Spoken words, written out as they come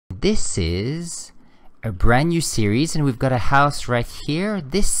this is a brand new series, and we've got a house right here.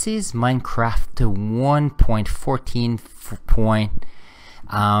 This is Minecraft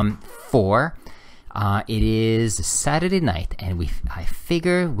 1.14.4. It is Saturday night, and I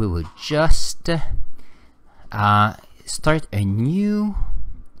figure we will just start a new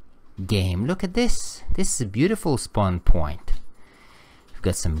game. Look at this. This is a beautiful spawn point. We've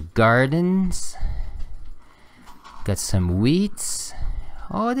got some gardens. Got some wheats.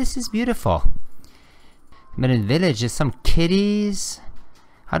 Oh, this is beautiful. Middle village, there's some kitties.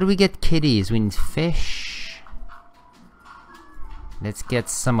 How do we get kitties? We need fish. Let's get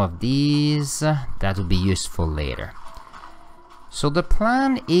some of these. That will be useful later. So the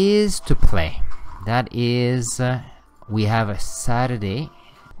plan is to play. That is, we have a Saturday.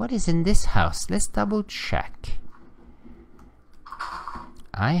 What is in this house? Let's double check.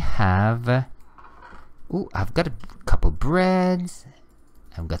 I have... Ooh, I've got a couple breads.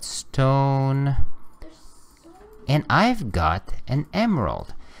 I've got stone. And I've got an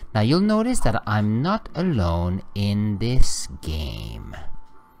emerald. Now you'll notice that I'm not alone in this game.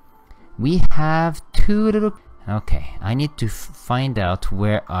 We have two little... Okay, I need to find out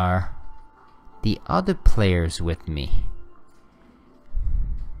where are the other players with me.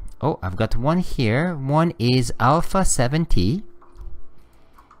 Oh, I've got one here. One is Alfa 70.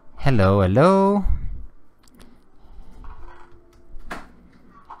 Hello, hello.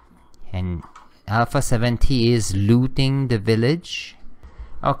 And Alpha 70 is looting the village.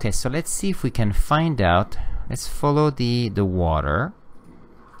 Okay, so let's see if we can find out. Let's follow the water.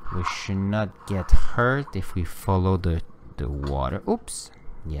 We should not get hurt if we follow the water. Oops.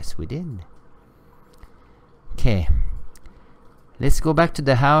 Yes, we did. Okay. Let's go back to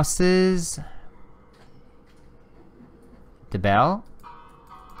the houses. The bell.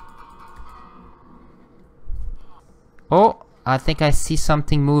 Oh, I think I see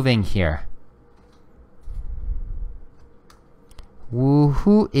something moving here.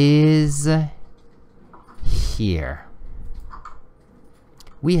 Who is here?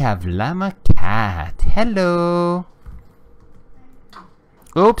 We have Llama Cat. Hello.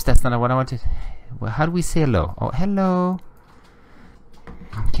 Oops, that's not what I wanted. Well, how do we say hello? Oh, hello.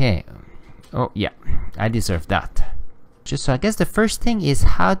 Okay. Oh, yeah. I deserve that. So I guess the first thing is,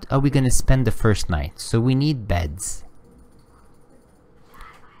 how are we going to spend the first night? So we need beds.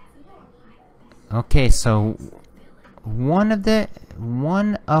 Okay, so one of the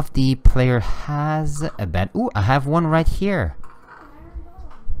player has a bed. Ooh, I have one right here.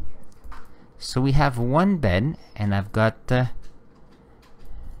 So we have one bed, and I've got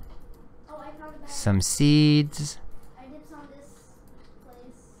some seeds.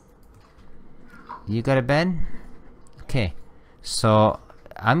 You got a bed? Okay, so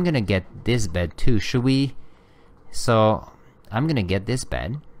I'm gonna get this bed too. Should we? So I'm gonna get this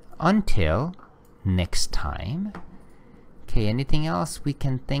bed until next time. Okay, anything else we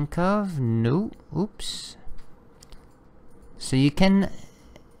can think of? No. Oops. So you can...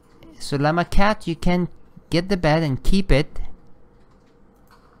 So Llama Cat, you can get the bed and keep it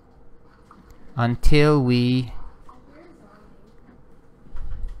until we...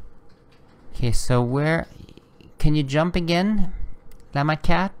 Okay, so where... Can you jump again, Llama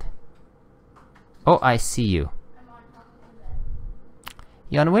Cat? Oh, I see you.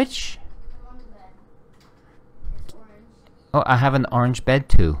 You on which? Oh, I have an orange bed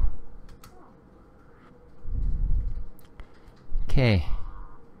too. Okay.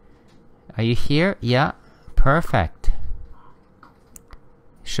 Are you here? Yeah. Perfect.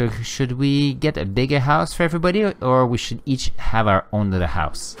 Should we get a bigger house for everybody, or we should each have our own little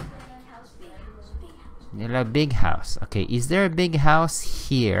house? A big house. Okay, is there a big house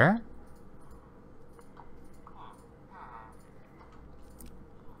here?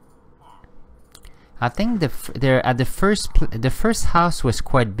 I think the first house was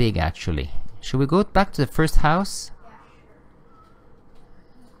quite big actually. Should we go back to the first house?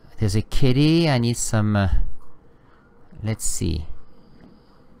 There's a kitty. I need some. Let's see.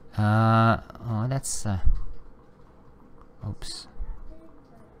 Oh, that's. Oops.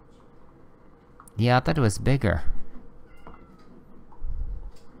 Yeah, I thought it was bigger.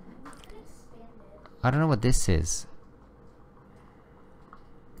 I don't know what this is.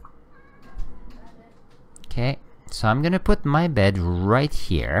 Okay, so I'm gonna put my bed right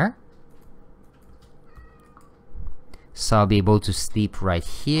here. So I'll be able to sleep right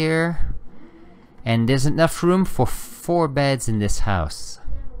here. And there's enough room for 4 beds in this house.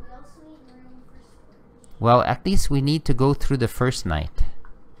 Well, at least we need to go through the first night.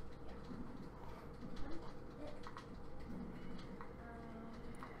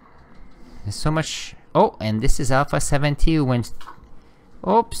 There's so much... Oh, and this is Alpha 70 who went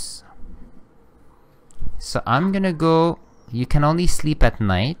Oops. So I'm gonna go. You can only sleep at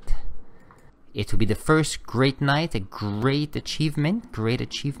night. It will be the first great night, a great achievement. Great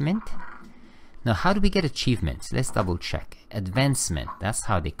achievement. Now, how do we get achievements? Let's double check. Advancement, that's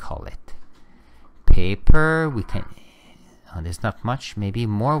how they call it. Paper, we can... Oh, there's not much, maybe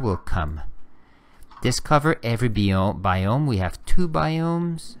more will come. Discover every biome. We have 2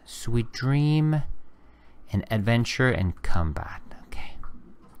 biomes. Sweet Dream, and Adventure, and Combat. Okay.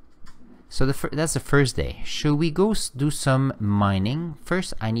 So that's the first day. Should we go do some mining?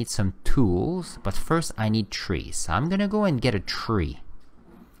 First, I need some tools, but first I need trees. So I'm gonna go and get a tree.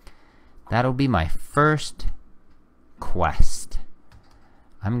 That'll be my first quest.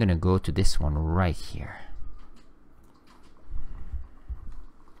 I'm gonna go to this one right here.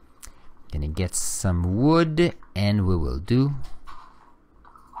 Gonna get some wood, and we will do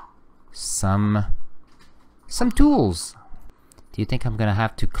some tools. Do you think I'm gonna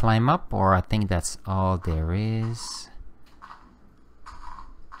have to climb up, or I think that's all there is?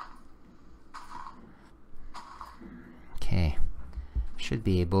 Okay. Should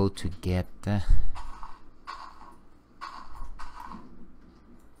be able to get if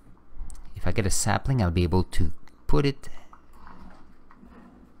I get a sapling, I'll be able to put it.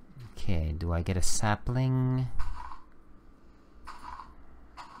 Okay, do I get a sapling?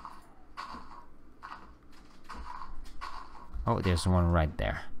 Oh, there's one right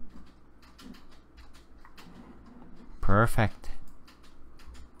there. Perfect.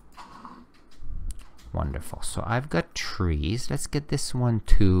 Wonderful. So I've got trees. Let's get this one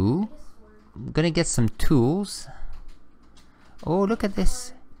too. I'm gonna get some tools. Oh, look at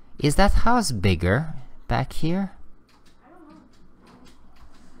this. Is that house bigger back here?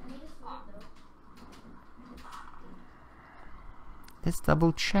 Let's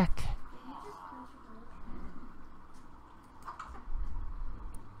double check.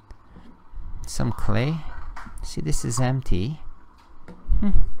 Some clay. See, this is empty.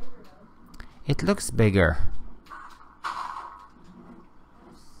 It looks bigger.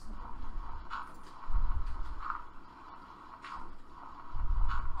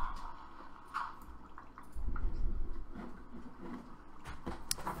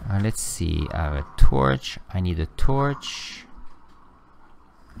 Let's see. I have a torch. I need a torch.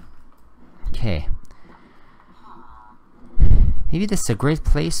 Okay. Maybe this is a great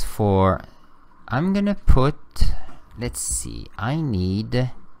place for... I'm gonna put... Let's see. I need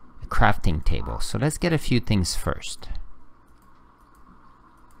a crafting table. So let's get a few things first.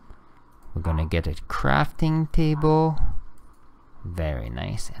 We're gonna get a crafting table. Very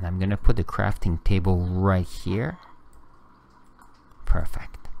nice. And I'm gonna put the crafting table right here.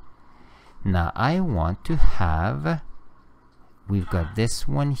 Perfect. Now I want to have... We've got this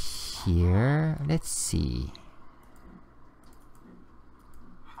one here. Let's see.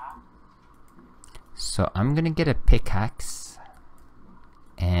 So I'm gonna get a pickaxe.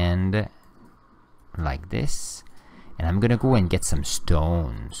 And like this. And I'm gonna go and get some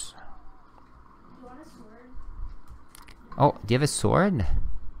stones. You want a sword? Oh, do you have a sword?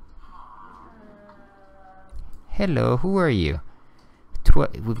 Hello, who are you?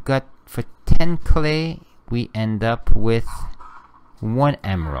 We've got, for 10 clay, we end up with 1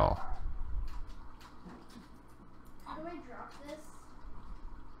 emerald. How do I drop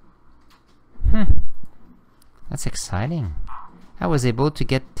this? That's exciting. I was able to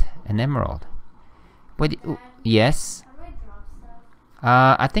get an emerald. What? Yes? How do I drop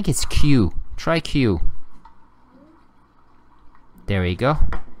stuff? I think it's Q. Try Q. There we go.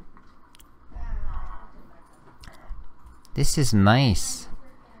 This is nice.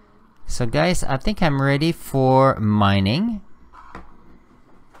 So guys, I think I'm ready for mining.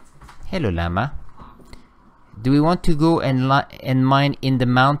 Hello, llama. Do we want to go and mine in the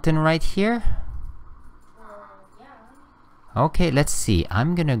mountain right here? Yeah. Okay, let's see.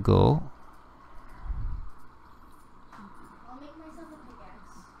 I'm gonna go. I'll make myself a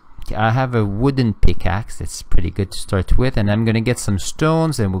pickaxe. I have a wooden pickaxe. That's pretty good to start with. And I'm gonna get some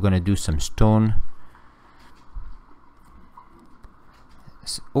stones, and we're gonna do some stone.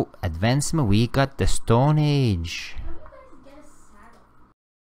 So, oh, advancement. We got the Stone Age. How do you guys get a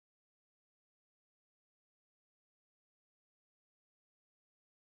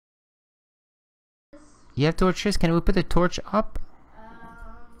saddle? You have torches? Can we put the torch up?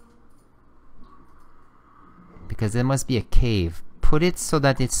 Because there must be a cave. Put it so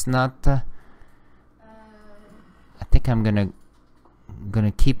that it's not... I think I'm gonna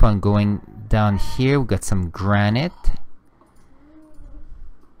keep on going down here. We got some granite.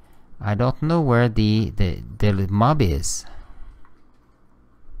 I don't know where the mob is.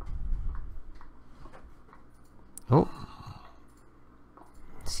 Oh.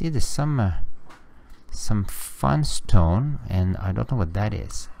 See, there's some fun stone, and I don't know what that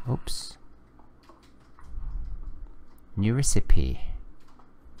is. Oops. New recipe.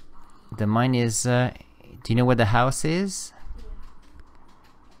 The mine is, do you know where the house is?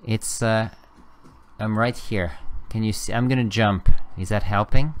 It's, I'm right here. Can you see? I'm gonna jump. Is that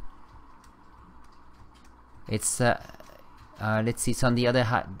helping? It's, let's see, it's on the other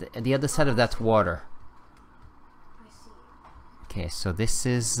side of that water. Okay, so this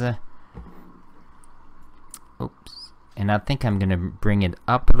is, oops. And I think I'm gonna bring it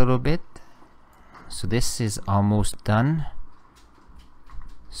up a little bit. So this is almost done.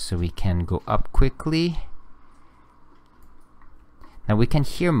 So we can go up quickly. Now we can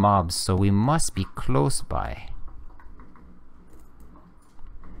hear mobs, so we must be close by.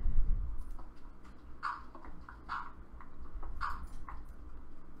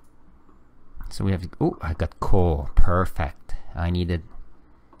 So we have, oh, I got coal, perfect. I needed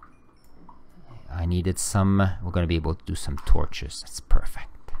some, we're gonna be able to do some torches, that's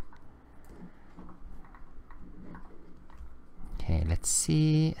perfect. Okay, let's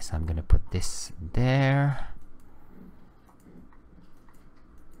see, so I'm gonna put this there.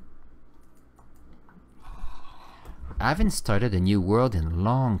 I haven't started a new world in a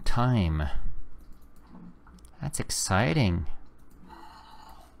long time. That's exciting.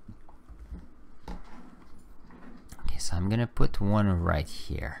 Okay, so I'm gonna put one right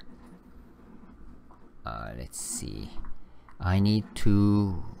here. Let's see. I need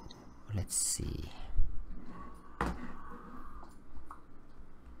to, let's see.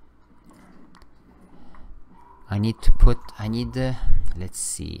 I need to put, let's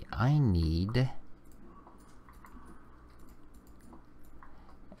see, I need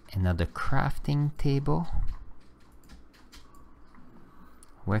another crafting table.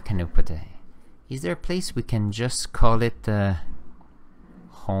 Where can I put it? Is there a place we can just call it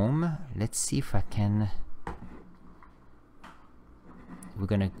home? Let's see if I can. We're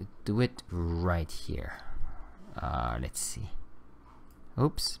gonna do it right here. Let's see.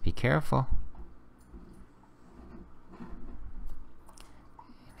 Oops, be careful.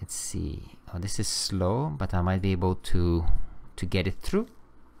 Let's see. Oh, this is slow, but I might be able to get it through.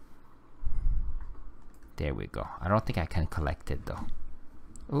 There we go. I don't think I can collect it though.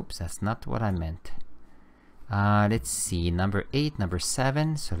 Oops, that's not what I meant. Let's see, number 8, number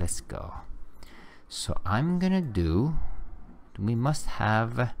 7, so let's go. So I'm gonna do, we must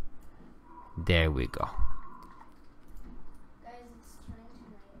have, there we go. Guys, it's turning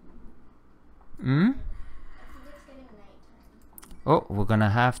to night. Hmm? I think it's getting nighttime. Oh, we're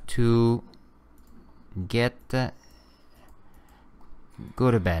gonna have to get,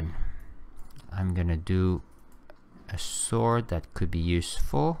 go to bed. I'm gonna do a sword that could be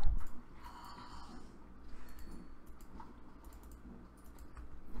useful.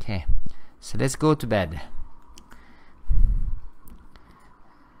 Okay, so let's go to bed.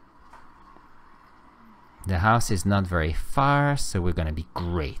 The house is not very far, so we're gonna be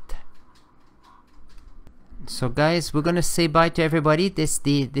great. So guys, we're gonna say bye to everybody. This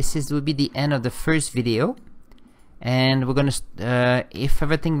will be the end of the first video. And we're gonna, if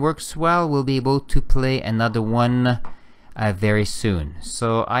everything works well, we'll be able to play another one very soon.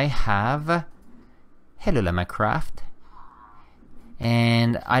 So I have hello Lemacraft,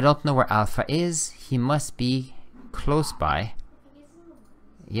 and I don't know where Alpha is. He must be close by.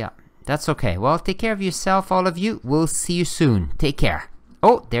 Yeah, that's okay. Well, take care of yourself, all of you. We'll see you soon. Take care.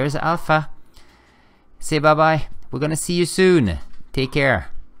 Oh, there's Alpha. Say bye bye. We're gonna see you soon. Take care.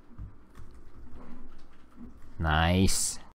 Nice.